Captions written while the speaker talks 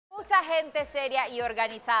mucha gente seria y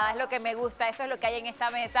organizada, es lo que me gusta, eso es lo que hay en esta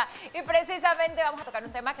mesa. Y precisamente vamos a tocar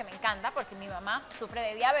un tema que me encanta porque mi mamá sufre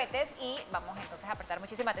de diabetes y vamos entonces a prestar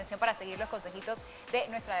muchísima atención para seguir los consejitos de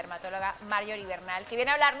nuestra dermatóloga Marjorie Bernal, que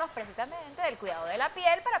viene a hablarnos precisamente del cuidado de la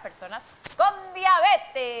piel para personas con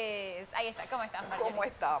diabetes. Ahí está, ¿cómo estás, Marjorie? ¿Cómo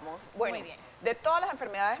estamos? Bueno, muy bien. De todas las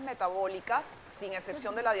enfermedades metabólicas, sin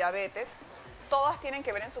excepción de la diabetes, todas tienen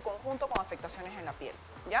que ver en su conjunto con afectaciones en la piel,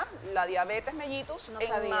 ¿ya? La diabetes mellitus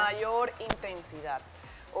en mayor intensidad,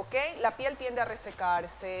 ¿ok? La piel tiende a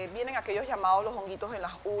resecarse, vienen aquellos llamados los honguitos en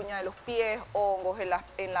las uñas de los pies, hongos en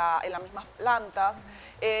las mismas plantas,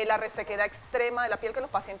 la resequedad extrema de la piel que los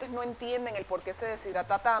pacientes no entienden el por qué se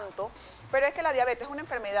deshidrata tanto, pero es que la diabetes es una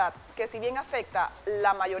enfermedad que si bien afecta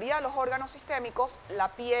la mayoría de los órganos sistémicos, la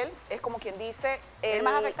piel es como quien dice el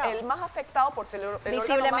más afectado por ser el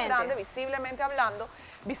órgano más grande, visiblemente hablando,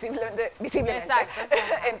 visiblemente. Exacto.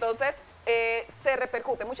 Entonces, se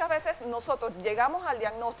repercute. Muchas veces nosotros llegamos al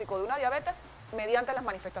diagnóstico de una diabetes mediante las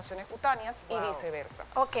manifestaciones cutáneas y viceversa.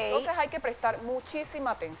 Okay. Entonces hay que prestar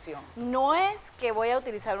muchísima atención. No es que voy a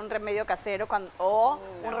utilizar un remedio casero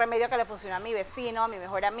un remedio que le funciona a mi vecino, a mi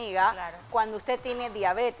mejor amiga. Claro. Cuando usted tiene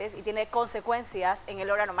diabetes y tiene consecuencias en el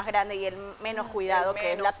órgano más grande y el menos cuidado,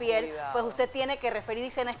 que es la piel, pues usted tiene que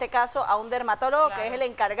referirse en este caso a un dermatólogo que es el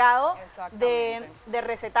encargado de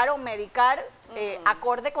recetar o medicar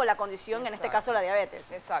acorde con la condición, en este caso la diabetes.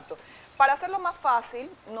 Exacto. Para hacerlo más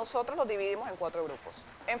fácil, nosotros los dividimos en 4 grupos.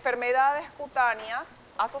 Enfermedades cutáneas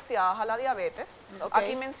asociadas a la diabetes.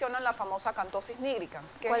 Aquí mencionan la famosa cantosis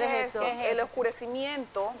nigricans. ¿Qué es eso? El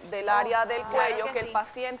oscurecimiento del área del cuello que el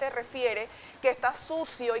paciente refiere que está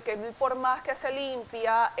sucio y que por más que se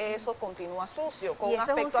limpia, eso continúa sucio. Con ¿Y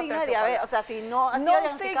eso es un signo de diabetes? O sea, si no ha sido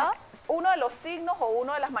diagnosticado. Uno de los signos o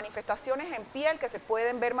una de las manifestaciones en piel que se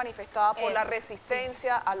pueden ver manifestada por la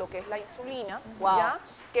resistencia a lo que es la insulina, ¿ya?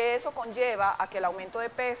 Que eso conlleva a que el aumento de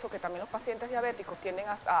peso, que también los pacientes diabéticos tienden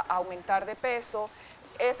a aumentar de peso,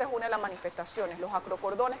 esa es una de las manifestaciones. Los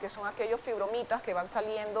acrocordones, que son aquellos fibromitas que van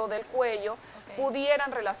saliendo del cuello,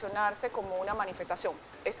 pudieran relacionarse como una manifestación.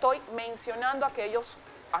 Estoy mencionando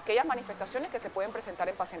aquellas manifestaciones que se pueden presentar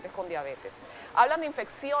en pacientes con diabetes. Hablan de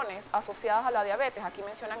infecciones asociadas a la diabetes, aquí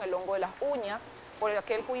mencionan el hongo de las uñas, por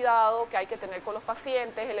aquel cuidado que hay que tener con los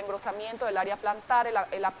pacientes, el engrosamiento del área plantar,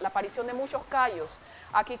 la aparición de muchos callos.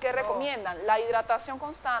 Aquí, ¿qué recomiendan? La hidratación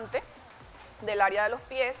constante del área de los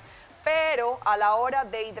pies, pero a la hora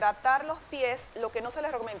de hidratar los pies, lo que no se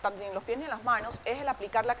les recomienda ni en los pies ni en las manos es el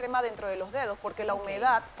aplicar la crema dentro de los dedos, porque la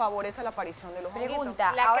humedad favorece la aparición de los honguitos.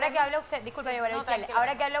 Pregunta, ahora que habla usted, disculpe,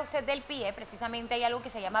 ahora que habla usted del pie, precisamente hay algo que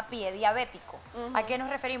se llama pie diabético. ¿A qué nos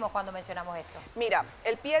referimos cuando mencionamos esto? Mira,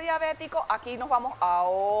 el pie diabético, aquí nos vamos a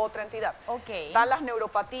otra entidad. Están las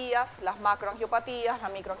neuropatías, las macroangiopatías,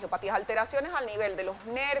 las microangiopatías, alteraciones al nivel de los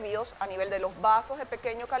nervios, a nivel de los vasos de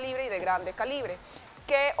pequeño calibre y de grande calibre,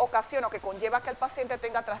 que ocasiona o que conlleva que el paciente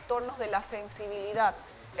tenga trastornos de la sensibilidad.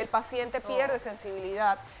 El paciente pierde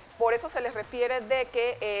sensibilidad. Por eso se les refiere de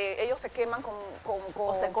que ellos se queman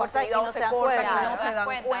o se cortan y no se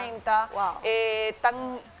dan cuenta.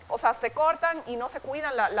 O sea, se cortan y no se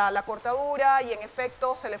cuidan la cortadura y en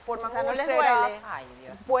efecto se les forman úlceras. No les duele. Ay,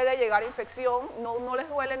 Dios. Puede llegar infección, no les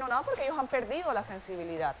duele, no nada, porque ellos han perdido la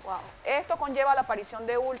sensibilidad. Esto conlleva la aparición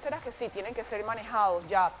de úlceras que sí tienen que ser manejados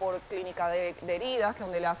ya por clínica de heridas, que es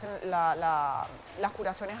donde le hacen las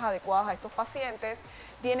curaciones adecuadas a estos pacientes.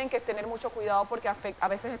 Tienen que tener mucho cuidado porque a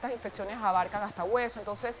veces estas infecciones abarcan hasta hueso,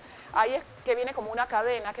 entonces ahí es que viene como una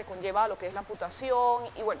cadena que conlleva lo que es la amputación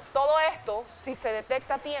y bueno, todo esto, si se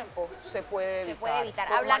detecta a tiempo, se puede evitar. Se puede evitar.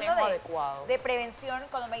 Con Hablando adecuado. de prevención,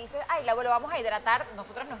 cuando me dices, ay, lo vamos a hidratar,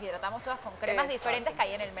 nosotros nos hidratamos todas con cremas diferentes que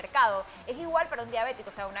hay en el mercado. ¿Es igual para un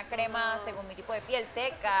diabético? O sea, una crema según mi tipo de piel,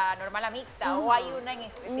 seca, normal a mixta, o hay una en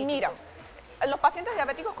específico? Mira, los pacientes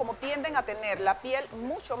diabéticos, como tienden a tener la piel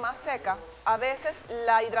mucho más seca, a veces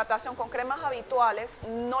la hidratación con cremas habituales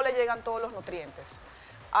no le llegan todos los nutrientes.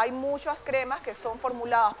 Hay muchas cremas que son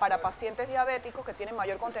formuladas para pacientes diabéticos que tienen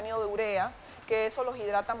mayor contenido de urea, que eso los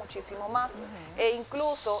hidrata muchísimo más. E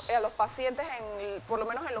incluso a los pacientes, por lo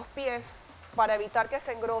menos en los pies, para evitar que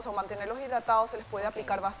se engrosen o mantenerlos hidratados, se les puede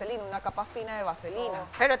aplicar vaselina, una capa fina de vaselina.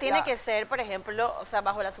 Pero tiene que ser, por ejemplo, o sea,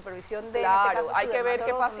 bajo la supervisión de, claro, en este caso, hay que ver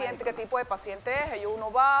qué tipo de paciente es. Y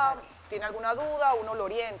uno va, tiene alguna duda, uno lo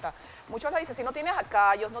orienta. Muchos le dicen, si no tienes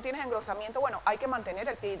callos, no tienes engrosamiento, bueno, hay que mantener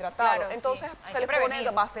el pie hidratado. Claro, entonces se les pone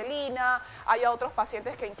vaselina. Hay a otros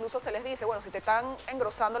pacientes que incluso se les dice, bueno, si te están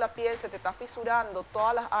engrosando la piel, se te está fisurando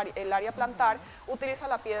toda el área plantar, utiliza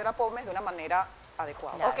la piedra pómez de una manera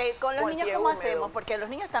adecuada. Ok, con los niños, ¿cómo hacemos? Porque los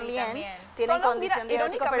niños también tienen condición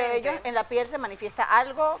diabética, pero ellos en la piel se manifiesta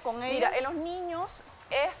algo con ellos. Mira, en los niños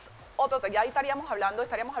es otro, ya ahí estaríamos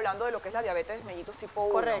hablando de lo que es la diabetes mellitus tipo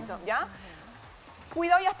 1. Correcto. ¿Ya?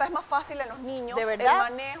 Cuidado, y hasta es más fácil en los niños. ¿De verdad?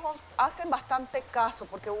 El manejo hacen bastante caso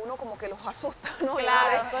porque uno como que los asusta, ¿no?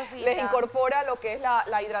 Claro, Les incorpora lo que es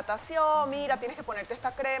la hidratación, mira, tienes que ponerte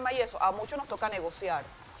esta crema y eso. A muchos nos toca negociar,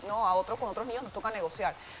 ¿no? A otros, con otros niños nos toca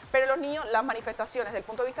negociar. Pero los niños, las manifestaciones desde el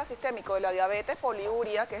punto de vista sistémico de la diabetes,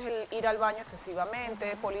 poliuria, que es el ir al baño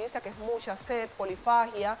excesivamente, polidipsia, que es mucha sed,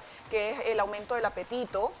 polifagia, que es el aumento del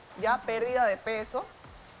apetito, ya, pérdida de peso,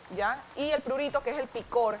 ya, y el prurito, que es el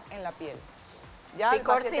picor en la piel. Ya,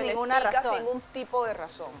 picor sin ninguna razón. Sin ningún tipo de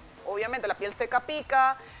razón. Obviamente la piel seca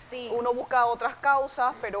pica, Sí. uno busca otras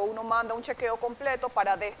causas, pero uno manda un chequeo completo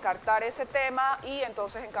para descartar ese tema y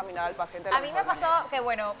entonces encaminar al paciente. A mí me ha pasado que,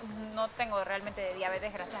 bueno, no tengo realmente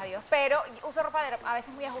diabetes, gracias a Dios, pero uso ropa a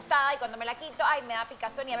veces muy ajustada y cuando me la quito, ay, me da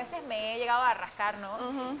picazón y a veces me he llegado a rascar, ¿no?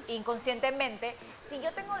 Inconscientemente. Si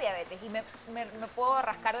yo tengo diabetes y me puedo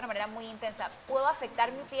rascar de una manera muy intensa, ¿puedo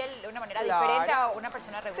afectar mi piel de una manera diferente a una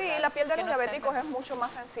persona regular? Sí, la piel de los diabéticos es mucho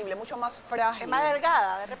más sensible, mucho más frágil. Es más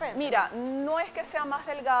delgada, de repente. Mira, no es que sea más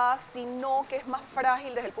delgada, sino que es más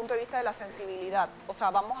frágil desde el punto de vista de la sensibilidad. O sea,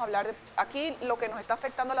 vamos a hablar de... Aquí lo que nos está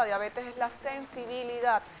afectando la diabetes es la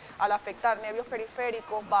sensibilidad. Al afectar nervios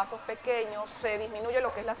periféricos, vasos pequeños, se disminuye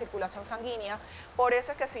lo que es la circulación sanguínea. Por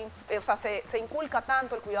eso es que se inculca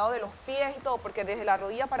tanto el cuidado de los pies y todo, porque desde la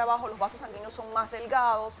rodilla para abajo los vasos sanguíneos son más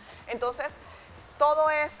delgados. Entonces,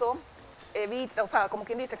 todo eso evita, o sea, como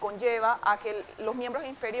quien dice, conlleva a que los miembros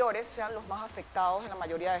inferiores sean los más afectados en la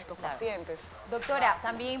mayoría de estos pacientes. Doctora,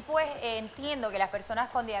 también pues entiendo que las personas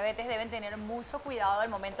con diabetes deben tener mucho cuidado al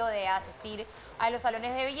momento de asistir a los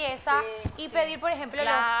salones de belleza y pedir, por ejemplo,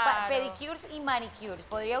 los pedicures y manicures.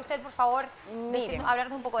 ¿Podría usted, por favor,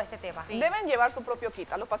 hablarnos un poco de este tema? Sí. Deben llevar su propio kit.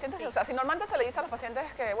 A los pacientes, o sea, si normalmente se le dice a los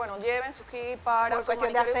pacientes que, bueno, lleven su kit para... Por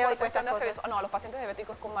cuestión de aseo y cuestión de cosas. No, a los pacientes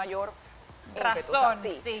diabéticos con mayor... razón,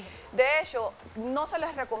 sí. De hecho, no se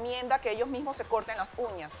les recomienda que ellos mismos se corten las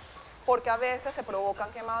uñas, porque a veces se provocan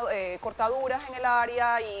cortaduras en el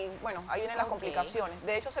área y, bueno, ahí vienen las complicaciones.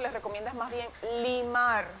 De hecho, se les recomienda es más bien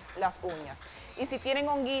limar las uñas. Y si tienen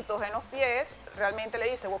honguitos en los pies, realmente le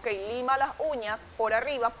dicen, ok, lima las uñas por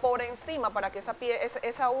arriba, por encima, para que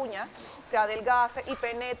esa uña se adelgace y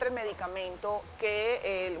penetre el medicamento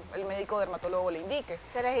que el médico dermatólogo le indique.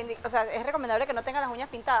 O sea, es recomendable que no tengan las uñas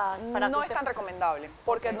pintadas. No es tan recomendable,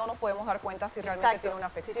 porque no nos podemos dar cuenta si realmente tiene una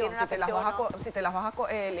afección. Si te las vas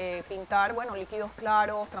a pintar, bueno, líquidos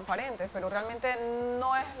claros, transparentes, pero realmente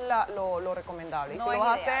no es lo recomendable. Y si lo vas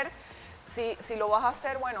a hacer, si lo vas a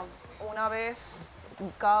hacer, bueno, una vez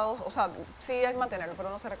cada dos, o sea, sí es mantenerlo, pero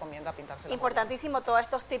no se recomienda pintárselo. Importantísimo todos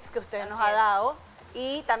estos tips que usted nos ha dado.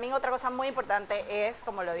 Y también otra cosa muy importante es,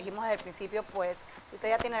 como lo dijimos desde el principio, pues, si usted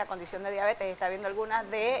ya tiene la condición de diabetes y está viendo algunas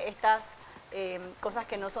de estas cosas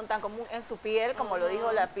que no son tan comunes en su piel, como lo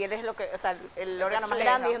dijo, la piel es lo que, o sea, el órgano más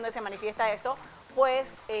grande y es donde se manifiesta eso,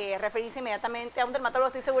 pues referirse inmediatamente a un dermatólogo.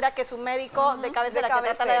 Estoy segura que su médico de cabecera que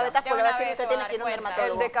trata la diabetes pues le va a decir que usted tiene que ir a un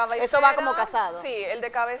dermatólogo. Eso va como casado. Sí, el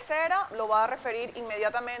de cabecera lo va a referir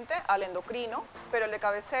inmediatamente al endocrino, pero el de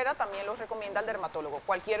cabecera también los recomienda al dermatólogo.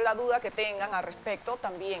 Cualquier duda que tengan al respecto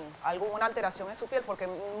también, alguna alteración en su piel, porque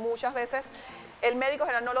muchas veces el médico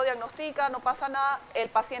general no lo diagnostica, no pasa nada, el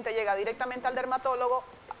paciente llega directamente al dermatólogo,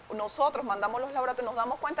 nosotros mandamos los laboratorios, nos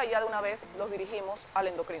damos cuenta y ya de una vez los dirigimos al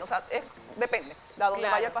endocrino. O sea, depende de a dónde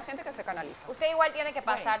vaya el paciente que se canaliza. Usted igual tiene que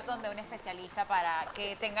pasar donde un especialista para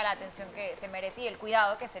que tenga la atención que se merece y el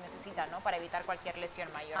cuidado que se necesita, ¿no? Para evitar cualquier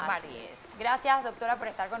lesión mayor. Así es. Gracias, doctora, por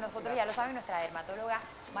estar con nosotros. Ya lo saben, nuestra dermatóloga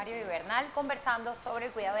María Bernal, conversando sobre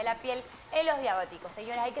el cuidado de la piel en los diabéticos.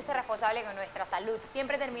 Señores, hay que ser responsable con nuestra salud.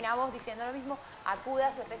 Siempre terminamos diciendo lo mismo, acuda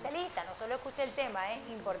a su especialista, no solo escuche el tema, es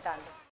importante.